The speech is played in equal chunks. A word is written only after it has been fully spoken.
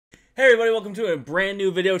Hey everybody, welcome to a brand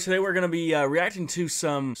new video. Today we're going to be reacting to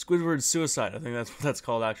some Squidward suicide. I think that's what that's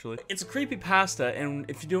called actually. It's a creepypasta, and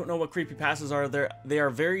if you don't know what creepypastas are, they are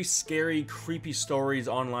very scary, creepy stories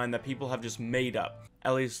online that people have just made up,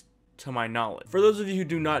 at least to my knowledge. For those of you who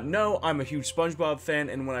do not know, I'm a huge SpongeBob fan,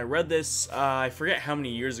 and when I read this, I forget how many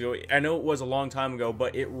years ago, I know it was a long time ago,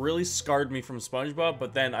 but it really scarred me from SpongeBob,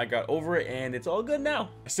 but then I got over it, and it's all good now.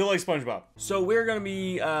 I still like SpongeBob. So we're gonna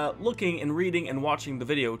be looking and reading and watching the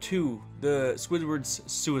video to the Squidward's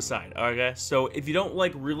suicide, okay? So if you don't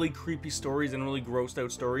like really creepy stories and really grossed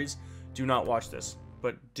out stories, do not watch this.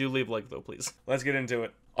 But do leave a like though, please. Let's get into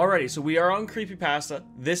it. Alrighty, so we are on creepypasta.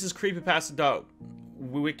 This is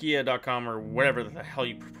creepypasta.wikia.com or whatever the hell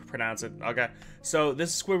you pronounce it, okay? So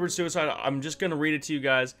this is Squidward suicide. I'm just gonna read it to you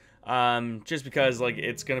guys, just because like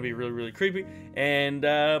it's gonna be really creepy, and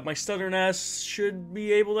my stuttering ass should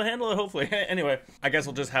be able to handle it, hopefully. Anyway, I guess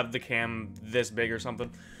I'll just have the cam this big or something.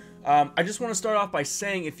 I just want to start off by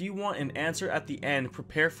saying, if you want an answer at the end,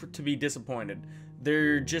 prepare to be disappointed.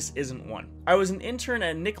 There just isn't one. I was an intern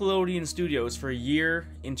at Nickelodeon Studios for a year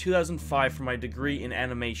in 2005 for my degree in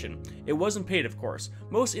animation. It wasn't paid, of course.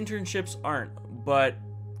 Most internships aren't, but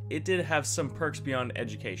it did have some perks beyond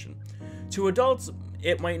education. To adults,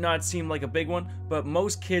 it might not seem like a big one, but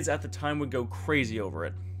most kids at the time would go crazy over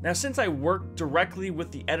it. Now, since I worked directly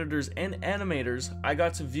with the editors and animators, I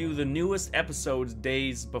got to view the newest episodes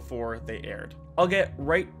days before they aired. I'll get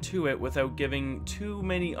right to it without giving too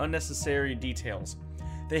many unnecessary details.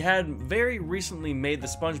 They had very recently made the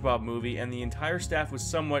SpongeBob movie, and the entire staff was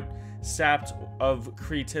somewhat sapped of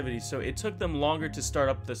creativity, so it took them longer to start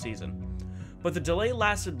up the season. But the delay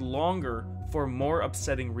lasted longer for more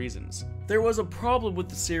upsetting reasons. There was a problem with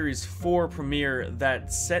the series 4 premiere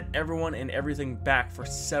that set everyone and everything back for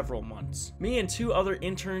several months. Me and two other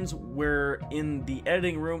interns were in the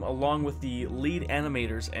editing room along with the lead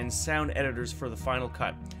animators and sound editors for the final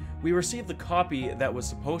cut. We received the copy that was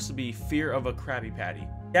supposed to be Fear of a Krabby Patty,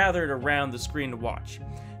 gathered around the screen to watch.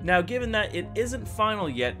 Now, given that it isn't final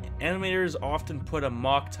yet, animators often put a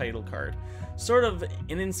mock title card, sort of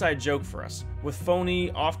an inside joke for us, with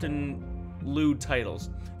phony, often lewd titles,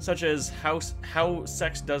 such as How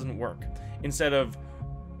Sex Doesn't Work, instead of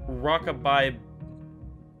Rockabye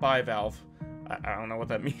Bivalve. I don't know what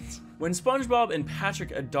that means. When SpongeBob and Patrick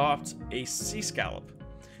adopt a sea scallop.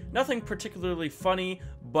 Nothing particularly funny,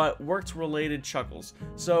 but work-related chuckles.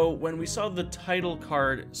 So when we saw the title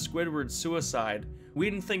card, Squidward Suicide, we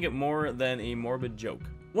didn't think it more than a morbid joke.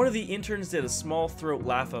 One of the interns did a small throat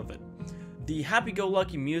laugh of it. The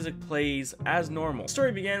happy-go-lucky music plays as normal. The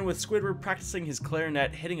story began with Squidward practicing his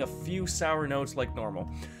clarinet, hitting a few sour notes like normal.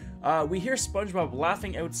 We hear SpongeBob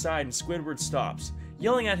laughing outside, and Squidward stops,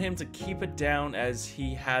 yelling at him to keep it down as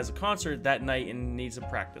he has a concert that night and needs to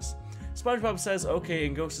practice. SpongeBob says okay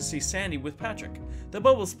and goes to see Sandy with Patrick. The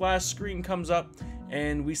bubble splash screen comes up,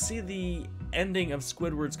 and we see the ending of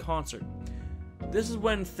Squidward's concert. This is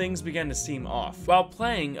when things began to seem off. While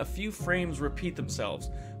playing, a few frames repeat themselves,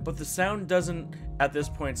 but the sound doesn't, at this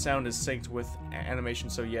point, sound is synced with animation,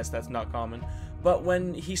 so yes, that's not common. But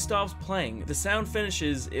when he stops playing, the sound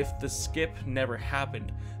finishes if the skip never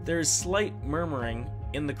happened. There is slight murmuring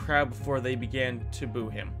in the crowd before they began to boo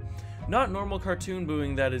him. Not normal cartoon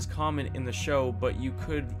booing that is common in the show, but you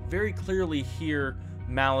could very clearly hear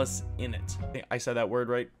malice in it. I said that word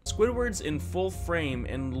right. Squidward's in full frame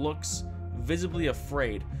and looks visibly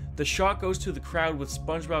afraid. The shot goes to the crowd with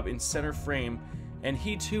SpongeBob in center frame, and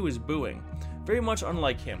he too is booing, very much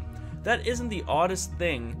unlike him. That isn't the oddest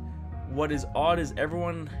thing. What is odd is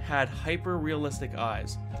everyone had hyper-realistic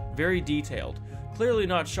eyes, very detailed, clearly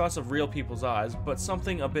not shots of real people's eyes, but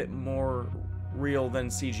something a bit more real than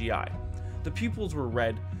CGI. The pupils were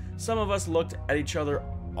red. Some of us looked at each other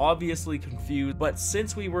obviously confused, but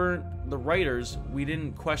since we weren't the writers, we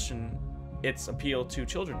didn't question its appeal to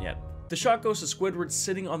children yet. The shot goes to Squidward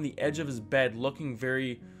sitting on the edge of his bed looking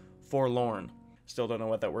very forlorn. Still don't know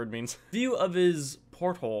what that word means. View of his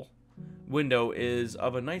porthole window is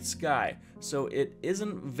of a night sky, so it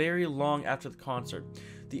isn't very long after the concert.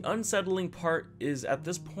 The unsettling part is at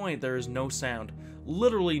this point there is no sound.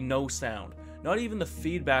 Literally no sound. Not even the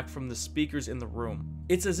feedback from the speakers in the room.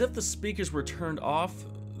 It's as if the speakers were turned off,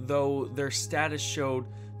 though their status showed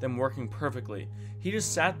them working perfectly. He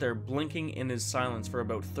just sat there blinking in his silence for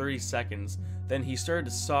about 30 seconds, then he started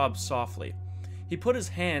to sob softly. He put his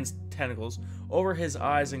hands, tentacles, over his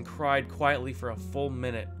eyes and cried quietly for a full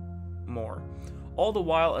minute more. All the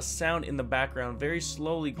while, a sound in the background very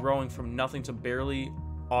slowly growing from nothing to barely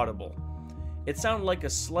audible. It sounded like a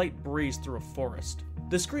slight breeze through a forest.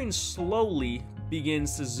 The screen slowly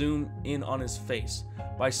begins to zoom in on his face.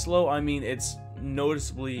 By slow, I mean it's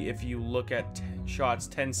noticeably if you look at shots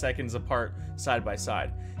 10 seconds apart side by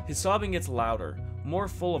side. His sobbing gets louder, more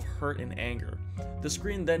full of hurt and anger. The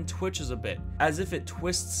screen then twitches a bit, as if it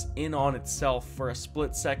twists in on itself for a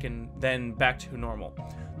split second, then back to normal.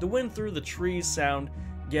 The wind through the trees sound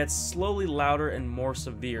gets slowly louder and more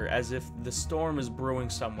severe, as if the storm is brewing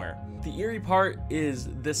somewhere. The eerie part is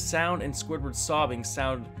this sound and Squidward's sobbing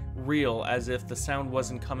sound real, as if the sound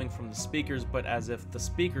wasn't coming from the speakers, but as if the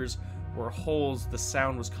speakers were holes the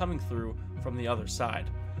sound was coming through from the other side.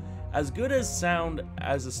 As good as sound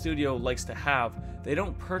as the studio likes to have, they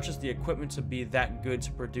don't purchase the equipment to be that good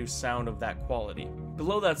to produce sound of that quality.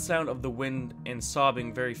 Below that sound of the wind and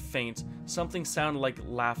sobbing, very faint, something sounded like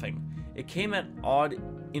laughing. It came at odd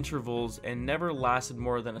intervals and never lasted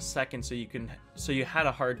more than a second, so you had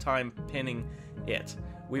a hard time pinning it.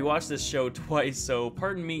 We watched this show twice, so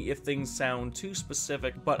pardon me if things sound too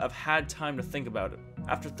specific, but I've had time to think about it.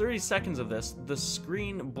 After 30 seconds of this, the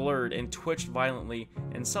screen blurred and twitched violently,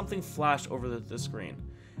 and something flashed over the screen,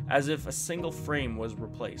 as if a single frame was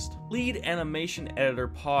replaced. Lead animation editor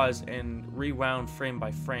paused and rewound frame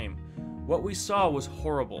by frame. What we saw was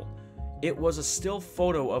horrible. It was a still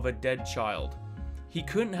photo of a dead child. He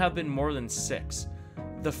couldn't have been more than 6.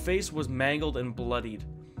 The face was mangled and bloodied.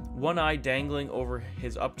 One eye dangling over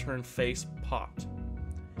his upturned face popped.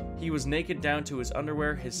 He was naked down to his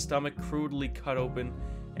underwear, his stomach crudely cut open,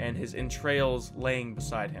 and his entrails laying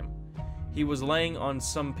beside him. He was laying on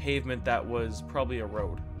some pavement that was probably a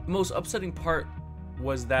road. The most upsetting part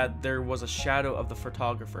was that there was a shadow of the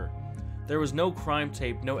photographer. There was no crime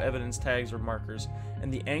tape, no evidence tags or markers,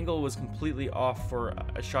 and the angle was completely off for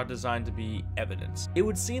a shot designed to be evidence. It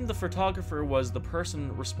would seem the photographer was the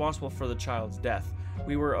person responsible for the child's death.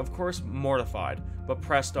 We were of course mortified, but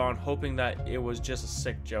pressed on, hoping that it was just a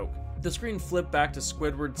sick joke. The screen flipped back to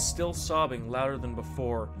Squidward still sobbing louder than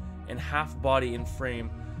before, and half body in frame.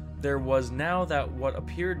 There was now that what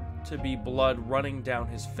appeared to be blood running down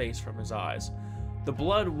his face from his eyes. The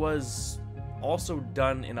blood was also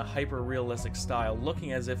done in a hyper-realistic style,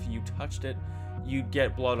 looking as if you touched it, you'd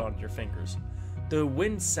get blood on your fingers. The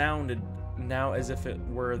wind sounded now as if it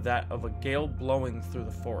were that of a gale blowing through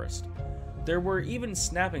the forest. There were even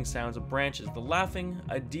snapping sounds of branches, the laughing,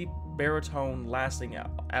 a deep baritone lasting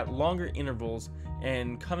at longer intervals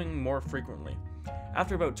and coming more frequently.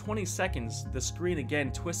 After about 20 seconds, the screen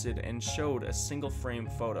again twisted and showed a single frame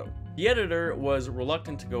photo. The editor was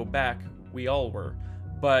reluctant to go back, we all were,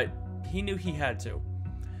 but he knew he had to.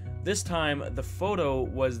 This time, the photo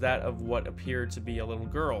was that of what appeared to be a little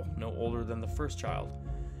girl, no older than the first child.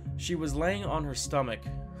 She was laying on her stomach,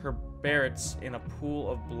 her barrettes in a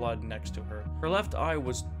pool of blood next to her. Her left eye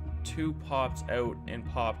was popped out and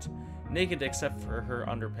popped, naked except for her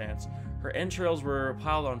underpants. Her entrails were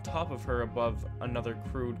piled on top of her above another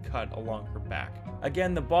crude cut along her back.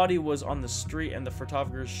 Again, the body was on the street and the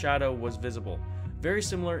photographer's shadow was visible, very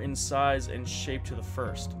similar in size and shape to the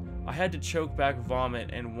first. I had to choke back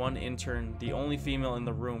vomit, and one intern, the only female in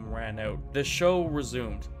the room, ran out. The show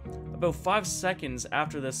resumed. About 5 seconds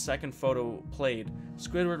after the second photo played,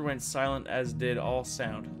 Squidward went silent, as did all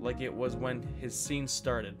sound, like it was when his scene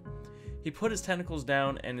started. He put his tentacles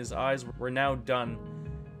down, and his eyes were now done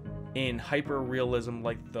in hyper-realism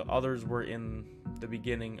like the others were in the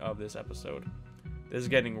beginning of this episode. This is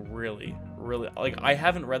getting really, like, I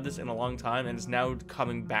haven't read this in a long time, and it's now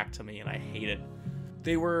coming back to me, and I hate it.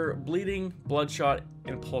 They were bleeding, bloodshot,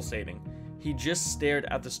 and pulsating. He just stared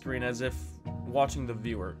at the screen as if watching the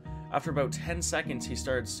viewer. After about 10 seconds, he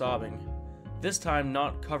started sobbing, this time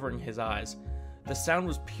not covering his eyes. The sound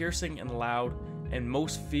was piercing and loud, and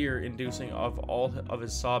most fear-inducing of all of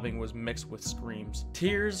his sobbing was mixed with screams.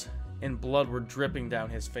 Tears and blood were dripping down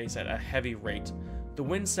his face at a heavy rate. The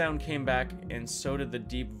wind sound came back, and so did the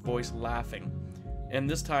deep voice laughing. And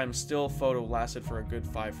this time, still photo lasted for a good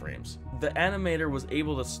 5 frames. The animator was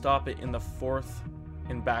able to stop it in the 4th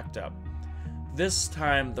and backed up. This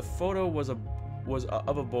time, the photo was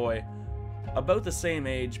of a boy, about the same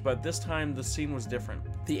age, but this time the scene was different.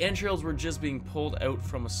 The entrails were just being pulled out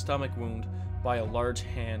from a stomach wound by a large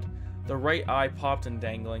hand. The right eye popped and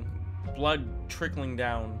dangling, blood trickling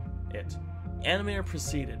down it. The animator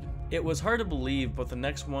proceeded. It was hard to believe, but the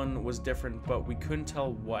next one was different, but we couldn't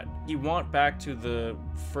tell what. He went back to the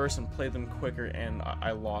first and played them quicker, and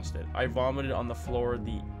I lost it. I vomited on the floor,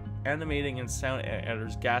 the animating and sound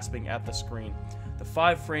editors gasping at the screen. The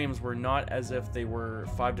 5 frames were not as if they were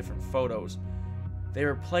 5 different photos. They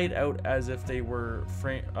were played out as if they were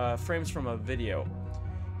frames from a video.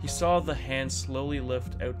 He saw the hand slowly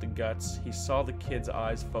lift out the guts. He saw the kid's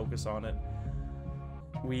eyes focus on it.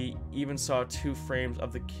 We even saw 2 frames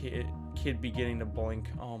of the kid beginning to blink.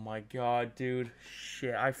 Oh my god, dude.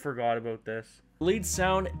 Shit, I forgot about this. The lead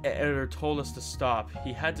sound editor told us to stop.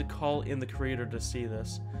 He had to call in the creator to see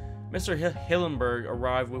this. Mr. Hillenberg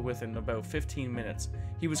arrived within about 15 minutes.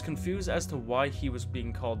 He was confused as to why he was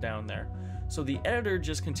being called down there. So the editor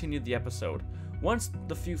just continued the episode. Once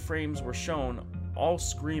the few frames were shown, all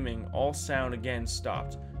screaming, all sound again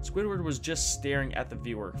stopped. Squidward was just staring at the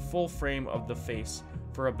viewer, full frame of the face,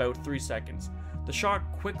 for about 3 seconds. The shot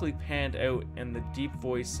quickly panned out and the deep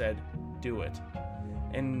voice said, "Do it."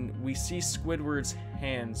 And we see Squidward's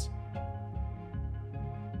hands.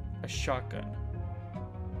 A shotgun.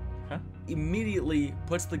 Huh? Immediately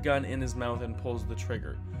puts the gun in his mouth and pulls the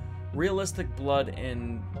trigger. Realistic blood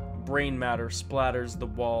and brain matter splatters the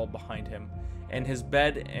wall behind him and his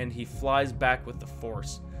bed, and he flies back with the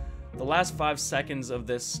force. The last 5 seconds of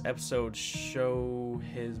this episode show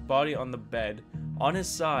his body on the bed, on his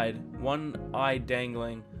side, one eye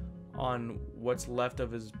dangling on what's left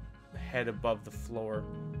of his head above the floor,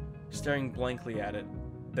 staring blankly at it.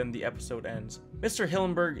 Then the episode ends. Mr.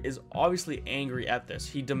 Hillenberg is obviously angry at this.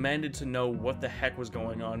 He demanded to know what the heck was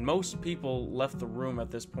going on. Most people left the room at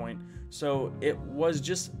this point, so it was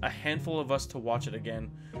just a handful of us to watch it again.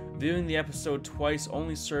 Viewing the episode twice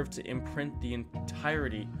only served to imprint the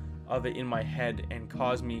entirety of it in my head and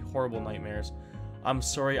cause me horrible nightmares. I'm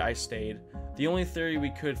sorry I stayed. The only theory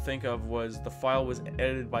we could think of was the file was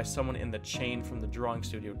edited by someone in the chain from the drawing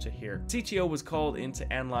studio to here. CTO was called in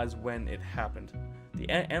to analyze when it happened. The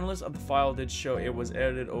analyst of the file did show it was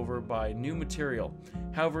edited over by new material.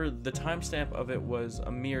 However, the timestamp of it was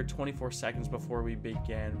a mere 24 seconds before we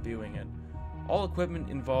began viewing it. All equipment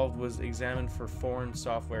involved was examined for foreign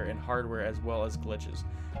software and hardware as well as glitches,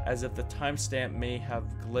 as if the timestamp may have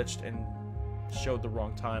glitched and showed the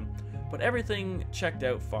wrong time, but everything checked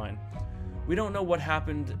out fine. We don't know what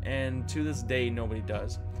happened, and to this day nobody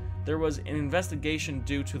does. There was an investigation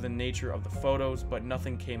due to the nature of the photos, but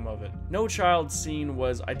nothing came of it. No child scene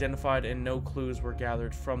was identified and no clues were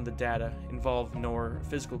gathered from the data involved nor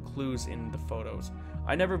physical clues in the photos.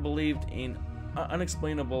 I never believed in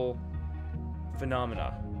unexplainable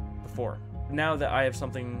phenomena before. Now that I have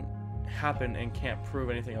something happen and can't prove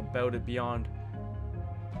anything about it beyond,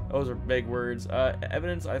 those are big words,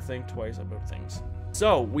 evidence, I think twice about things.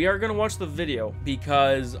 So we are going to watch the video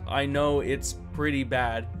because I know it's pretty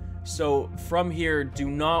bad. So from here, do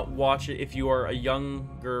not watch it. If you are a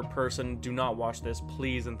younger person, do not watch this,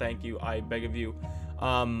 please and thank you. I beg of you.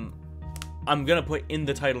 I'm gonna put in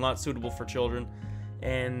the title, not suitable for children,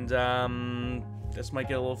 and this might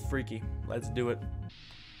get a little freaky. Let's do it.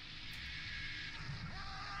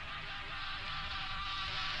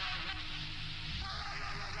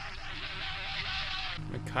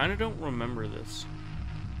 I kind of don't remember this.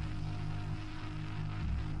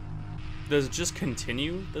 Does it just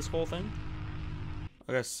continue this whole thing?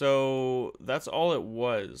 Okay, so that's all it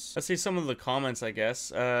was. Let's see some of the comments, I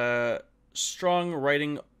guess. Strong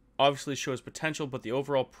writing obviously shows potential, but the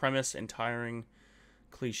overall premise and tiring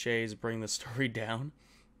cliches bring the story down.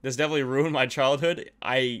 This definitely ruined my childhood.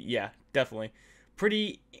 Yeah, definitely.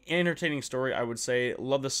 Pretty entertaining story, I would say.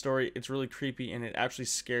 Love the story. It's really creepy, and it actually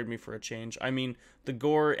scared me for a change. I mean, the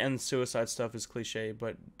gore and suicide stuff is cliche,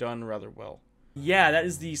 but done rather well. Yeah, that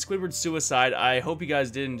is the Squidward Suicide. I hope you guys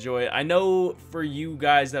did enjoy it. I know for you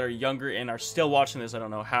guys that are younger and are still watching this, I don't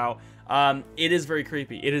know how, it is very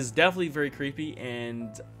creepy. It is definitely very creepy,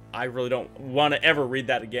 and I really don't want to ever read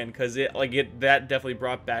that again, because that definitely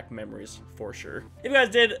brought back memories for sure. If you guys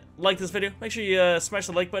did like this video, make sure you smash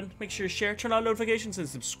the like button, make sure you share, turn on notifications, and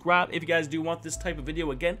subscribe. If you guys do want this type of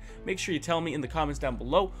video again, make sure you tell me in the comments down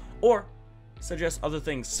below, or suggest other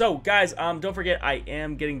things. So guys, don't forget, I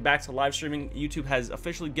am getting back to live streaming. YouTube has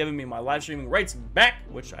officially given me my live streaming rights back,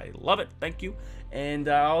 which I love it. Thank you, and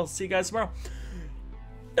I'll see you guys tomorrow.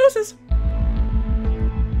 Deuces.